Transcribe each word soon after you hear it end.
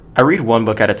I read one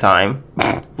book at a time,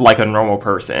 like a normal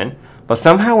person. But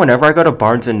somehow whenever I go to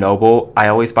Barnes & Noble, I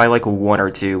always buy like one or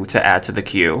two to add to the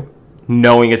queue,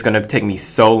 knowing it's going to take me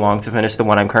so long to finish the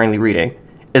one I'm currently reading.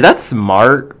 Is that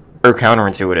smart or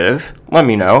counterintuitive? Let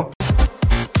me know.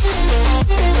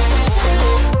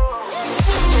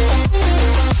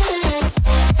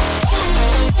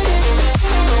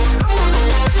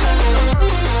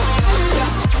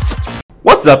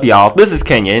 What's up, y'all? This is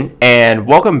Kenyon, and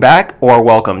welcome back, or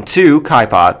welcome to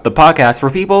KaiPod, the podcast for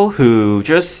people who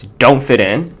just don't fit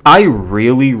in. I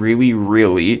really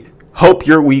hope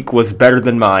your week was better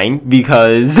than mine,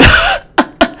 because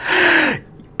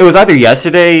it was either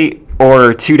yesterday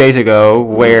or 2 days ago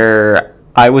where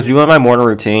I was doing my morning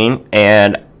routine,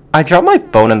 and I dropped my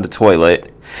phone in the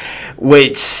toilet,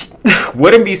 which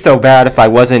wouldn't be so bad if I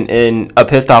wasn't in a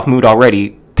pissed off mood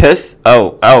already. Piss?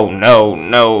 Oh,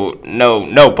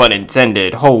 no pun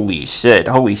intended. Holy shit.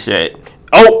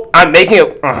 Oh, I'm making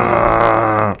it...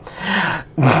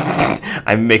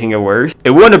 I'm making it worse.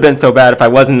 It wouldn't have been so bad if I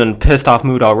wasn't in a pissed off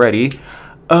mood already.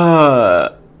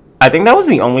 I think that was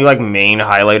the only, main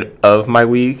highlight of my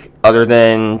week, other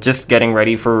than just getting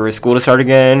ready for school to start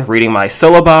again, reading my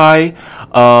syllabi.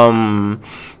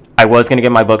 I was going to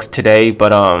get my books today,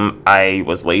 but I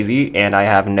was lazy, and I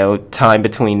have no time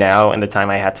between now and the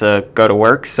time I had to go to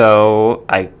work, so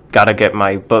I got to get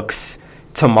my books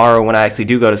tomorrow when I actually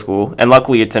do go to school, and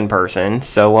luckily it's in person,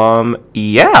 so,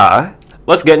 yeah.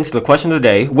 Let's get into the question of the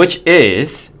day, which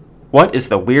is, what is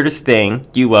the weirdest thing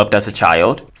you loved as a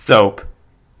child? Soap.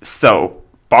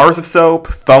 Bars of soap,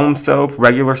 foam soap,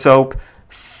 regular soap.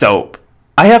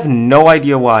 I have no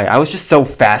idea why. I was just so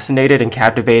fascinated and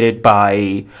captivated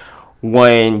by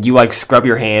when you scrub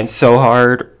your hands so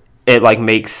hard it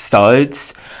makes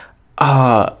suds.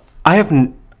 I have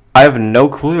no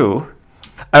clue.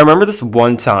 I remember this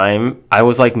one time I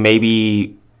was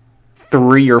maybe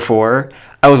 3 or 4.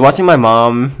 I was watching my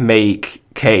mom make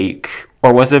cake,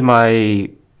 or was it my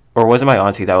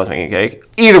auntie that was making cake?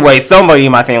 Either way, somebody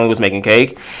in my family was making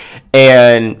cake,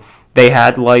 and they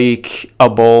had a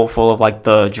bowl full of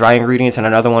the dry ingredients and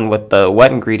another one with the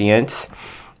wet ingredients.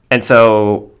 And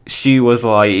so she was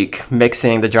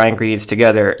mixing the dry ingredients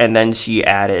together, and then she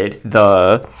added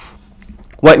the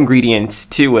wet ingredients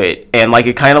to it. And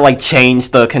it kind of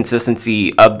changed the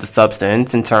consistency of the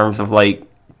substance in terms of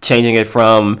changing it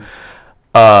from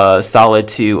solid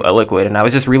to a liquid. And I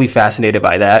was just really fascinated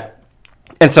by that.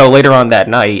 And so later on that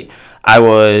night, I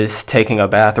was taking a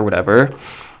bath or whatever,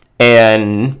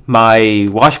 and my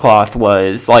washcloth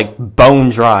was bone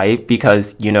dry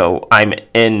because, I'm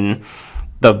in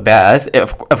the bath.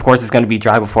 Of course, it's going to be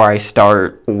dry before I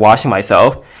start washing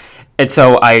myself. And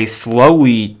so I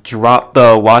slowly dropped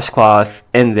the washcloth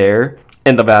in there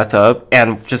in the bathtub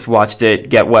and just watched it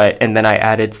get wet. And then I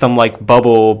added some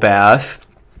bubble bath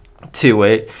to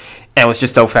it, and was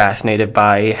just so fascinated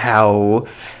by how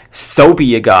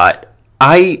soapy it got.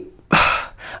 I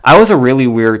was a really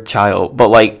weird child,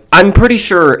 but I'm pretty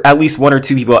sure at least 1 or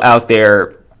 2 people out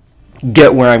there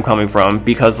get where I'm coming from,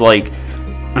 because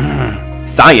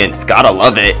science, gotta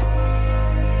love it.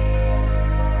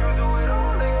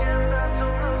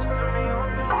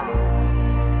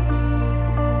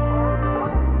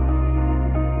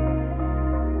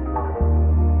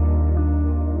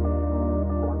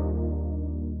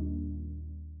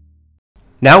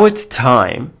 Now it's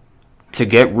time to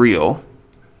get real.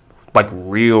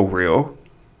 Real.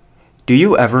 Do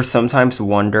you ever sometimes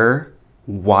wonder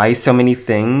why so many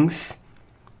things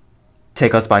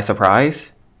take us by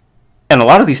surprise? And a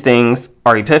lot of these things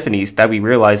are epiphanies that we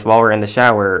realize while we're in the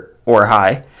shower or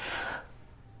high.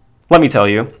 Let me tell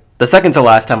you, the second to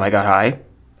last time I got high,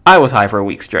 I was high for a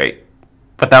week straight.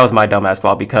 But that was my dumbass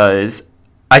fault, because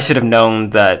I should have known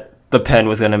that the pen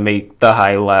was going to make the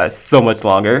high last so much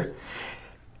longer.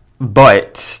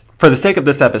 But for the sake of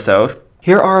this episode,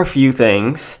 here are a few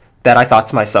things that I thought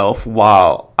to myself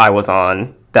while I was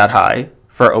on that high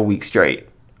for a week straight.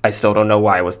 I still don't know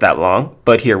why it was that long,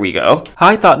 but here we go.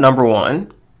 High thought number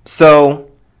 1.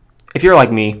 So, if you're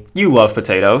like me, you love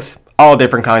potatoes. All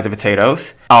different kinds of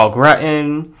potatoes. Au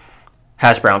gratin,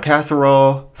 hash brown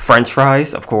casserole, french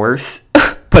fries, of course,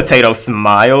 potato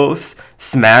smiles,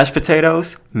 smashed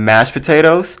potatoes, mashed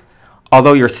potatoes.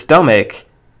 Although your stomach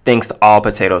thinks all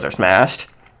potatoes are smashed,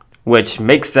 which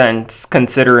makes sense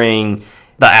considering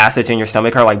the acids in your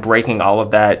stomach are breaking all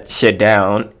of that shit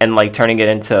down and turning it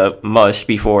into mush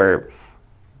before,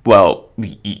 well,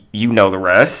 you know the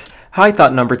rest. High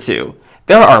thought number 2.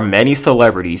 There are many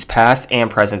celebrities, past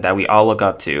and present, that we all look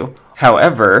up to.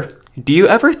 However, do you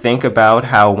ever think about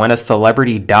how when a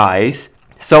celebrity dies,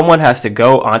 someone has to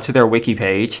go onto their wiki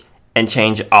page and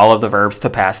change all of the verbs to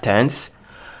past tense,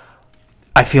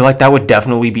 I feel like that would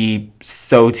definitely be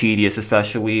so tedious,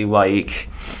 especially like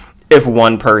if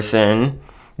one person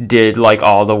did like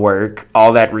all the work,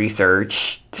 all that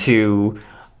research to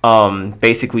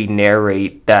basically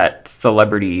narrate that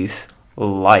celebrity's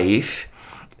life,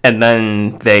 and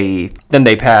then they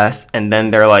pass, and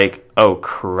then they're like, oh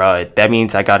crud, that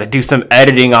means I gotta do some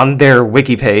editing on their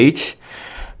wiki page.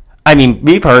 I mean,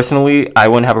 me personally, I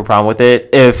wouldn't have a problem with it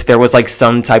if there was like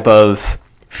some type of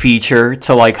feature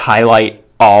to like highlight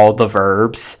all the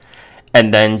verbs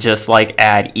and then just like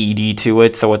add ed to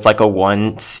it, so it's like a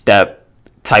one step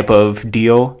type of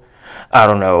deal. I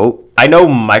don't know. I know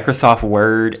Microsoft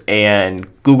Word and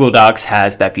Google Docs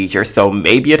has that feature, so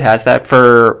maybe it has that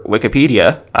for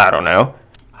Wikipedia. I don't know.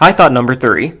 High thought number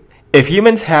 3. If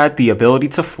humans had the ability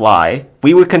to fly,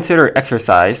 we would consider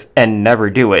exercise and never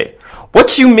do it.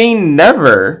 What you mean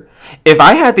never? If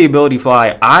I had the ability to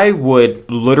fly, I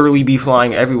would literally be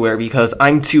flying everywhere because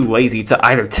I'm too lazy to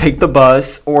either take the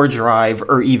bus or drive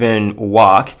or even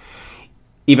walk.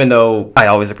 Even though I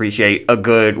always appreciate a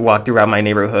good walk throughout my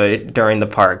neighborhood during the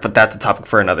park, but that's a topic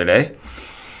for another day.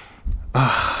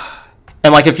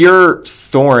 And like if you're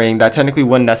soaring, that technically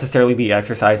wouldn't necessarily be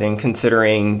exercising,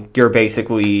 considering you're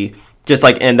basically just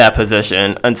like in that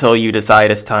position until you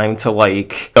decide it's time to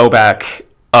like go back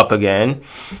up again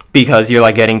because you're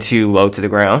like getting too low to the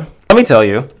ground. Let me tell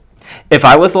you, if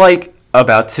I was like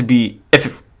about to be,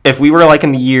 if we were like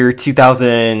in the year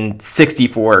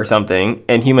 2064 or something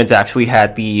and humans actually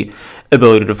had the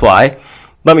ability to fly,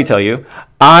 let me tell you,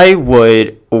 I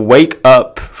would wake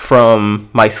up from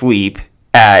my sleep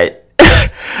at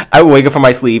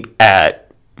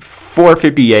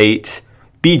 4:58,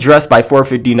 be dressed by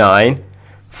 4:59,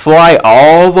 fly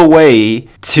all the way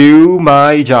to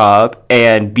my job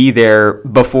and be there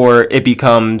before it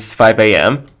becomes 5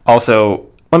 a.m. Also,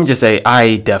 let me just say,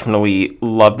 I definitely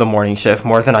love the morning shift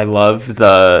more than I love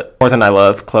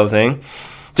closing.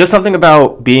 Just something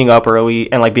about being up early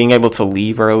and like being able to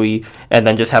leave early and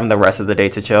then just having the rest of the day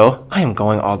to chill. I am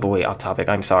going all the way off topic,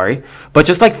 I'm sorry. But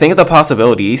just like think of the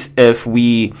possibilities if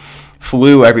we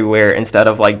flew everywhere instead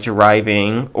of like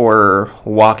driving or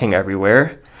walking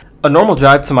everywhere. A normal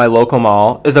drive to my local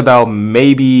mall is about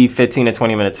maybe 15 to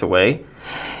 20 minutes away.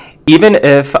 Even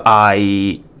if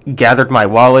I gathered my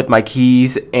wallet, my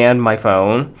keys, and my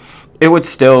phone, it would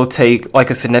still take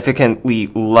like a significantly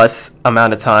less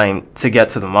amount of time to get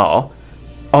to the mall.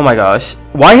 Oh my gosh,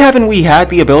 why haven't we had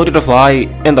the ability to fly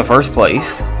in the first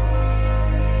place?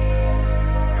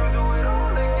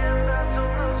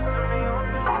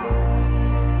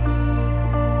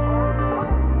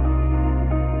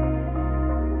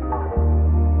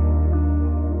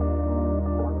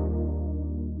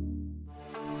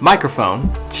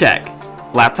 Microphone, check.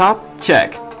 Laptop,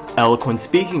 check. Eloquent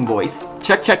speaking voice,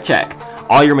 check, check, check.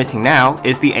 All you're missing now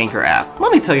is the Anchor app.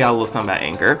 Let me tell you a little something about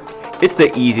Anchor. It's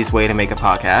the easiest way to make a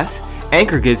podcast.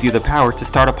 Anchor gives you the power to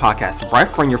start a podcast right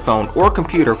from your phone or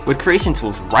computer with creation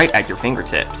tools right at your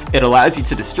fingertips. It allows you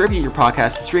to distribute your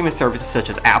podcast to streaming services such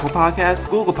as Apple Podcasts,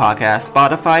 Google Podcasts,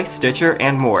 Spotify, Stitcher,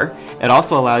 and more. It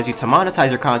also allows you to monetize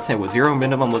your content with zero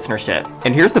minimum listenership.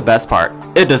 And here's the best part.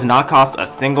 It does not cost a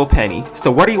single penny.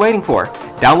 So what are you waiting for?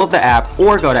 Download the app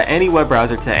or go to any web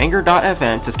browser to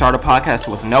anchor.fm to start a podcast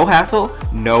with no hassle,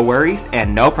 no worries,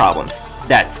 and no problems.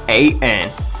 That's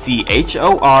ANCHOR.FM.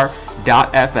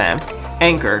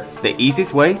 Anchor, the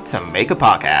easiest way to make a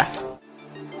podcast.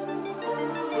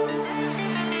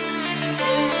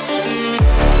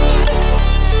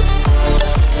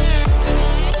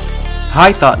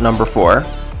 High thought number 4.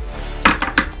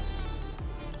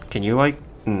 Can you like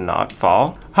not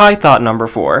fall? High thought number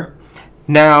 4.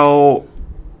 Now,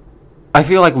 I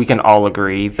feel like we can all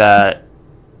agree that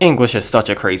English is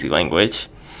such a crazy language.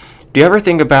 Do you ever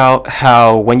think about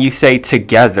how when you say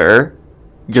together,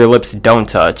 your lips don't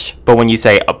touch, but when you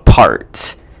say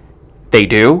apart, they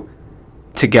do?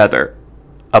 Together,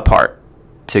 apart.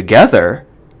 Together,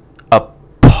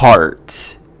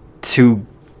 apart.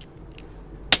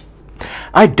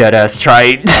 I deadass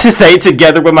tried to say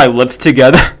together with my lips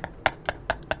together.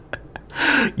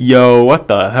 Yo, what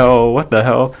the hell?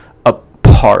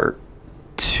 Apart.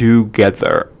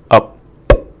 Together.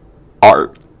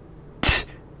 Apart.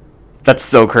 That's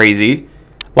so crazy.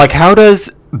 Like, how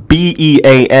does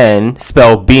BEAN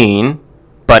spell bean,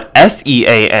 but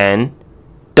SEAN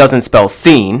doesn't spell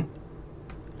seen?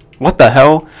 What the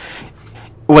hell?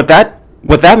 With that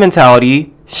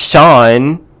mentality,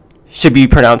 Sean should be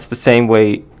pronounced the same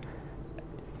way.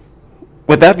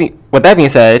 With that being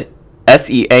said,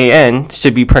 SEAN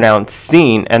should be pronounced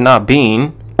seen and not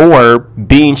bean, or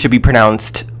bean should be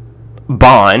pronounced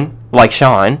bon, like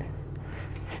Sean.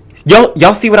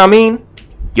 Y'all see what I mean?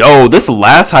 Yo, this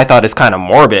last high thought is kind of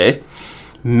morbid.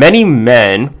 Many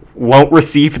men won't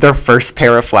receive their first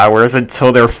pair of flowers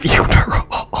until their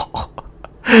funeral.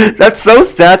 That's so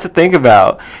sad to think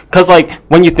about. Because, like,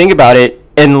 when you think about it,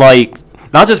 in, like,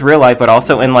 not just real life, but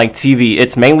also in, like, TV,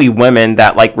 it's mainly women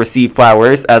that, like, receive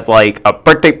flowers as, like, a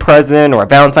birthday present or a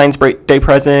Valentine's Day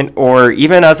present or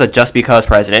even as a just because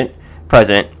present.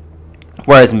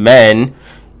 Whereas men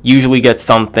usually get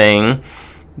something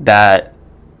that,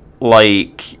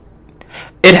 like,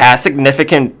 it has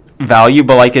significant value,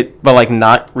 but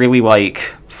not really like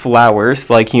flowers,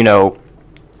 like, you know,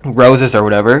 roses or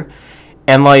whatever.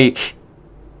 And, like,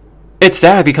 it's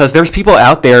sad because there's people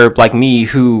out there like me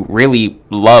who really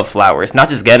love flowers, not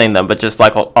just getting them, but just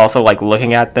like also like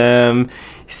looking at them,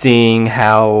 seeing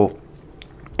how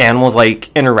animals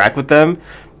like interact with them.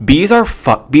 Bees are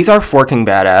forking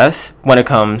badass when it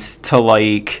comes to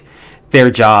like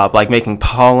their job, like making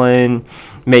pollen,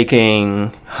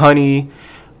 making honey,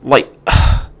 like,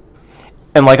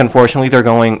 and like unfortunately they're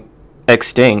going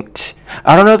extinct.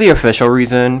 I don't know the official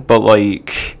reason, but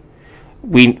like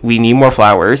we need more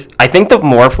flowers. I think the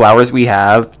more flowers we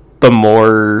have, the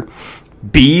more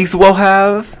bees we'll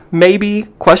have, maybe,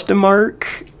 question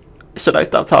mark. Should I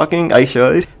stop talking? I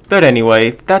should. But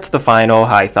anyway, that's the final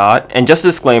high thought. And just a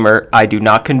disclaimer, I do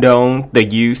not condone the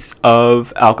use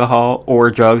of alcohol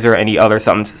or drugs or any other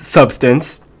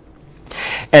substance.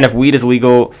 And if weed is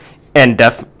legal and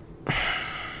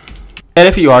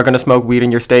if you are going to smoke weed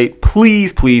in your state,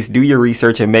 please do your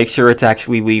research and make sure it's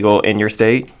actually legal in your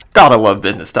state. Gotta love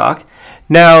business talk.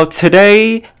 Now,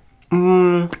 today,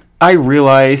 I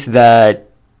realized that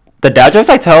the dad jokes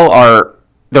I tell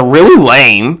they're really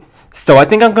lame. So I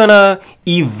think I'm gonna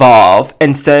evolve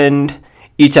and send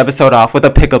each episode off with a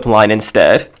pickup line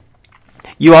instead.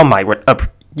 You all might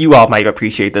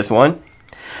appreciate this one.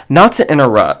 Not to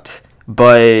interrupt,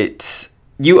 but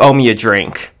you owe me a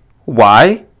drink.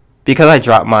 Why? Because I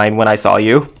dropped mine when I saw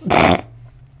you.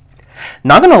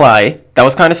 Not gonna lie, that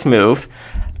was kind of smooth.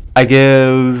 I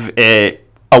give it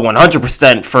a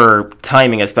 100% for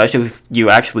timing, especially if you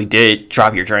actually did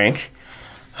drop your drink.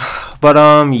 But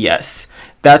yes.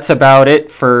 That's about it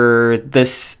for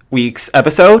this week's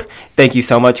episode. Thank you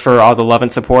so much for all the love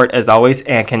and support as always,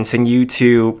 and continue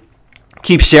to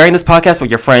keep sharing this podcast with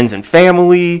your friends and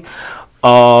family.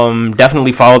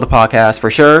 Definitely follow the podcast for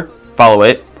sure. Follow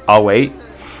it. I'll wait.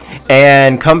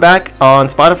 And come back on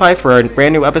Spotify for a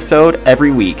brand new episode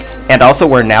every week. And also,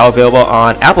 we're now available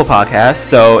on Apple Podcasts.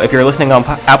 So if you're listening on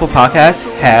Apple Podcasts,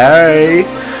 hey.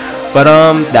 But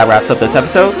that wraps up this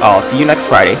episode. I'll see you next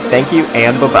Friday. Thank you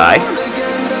and bye-bye.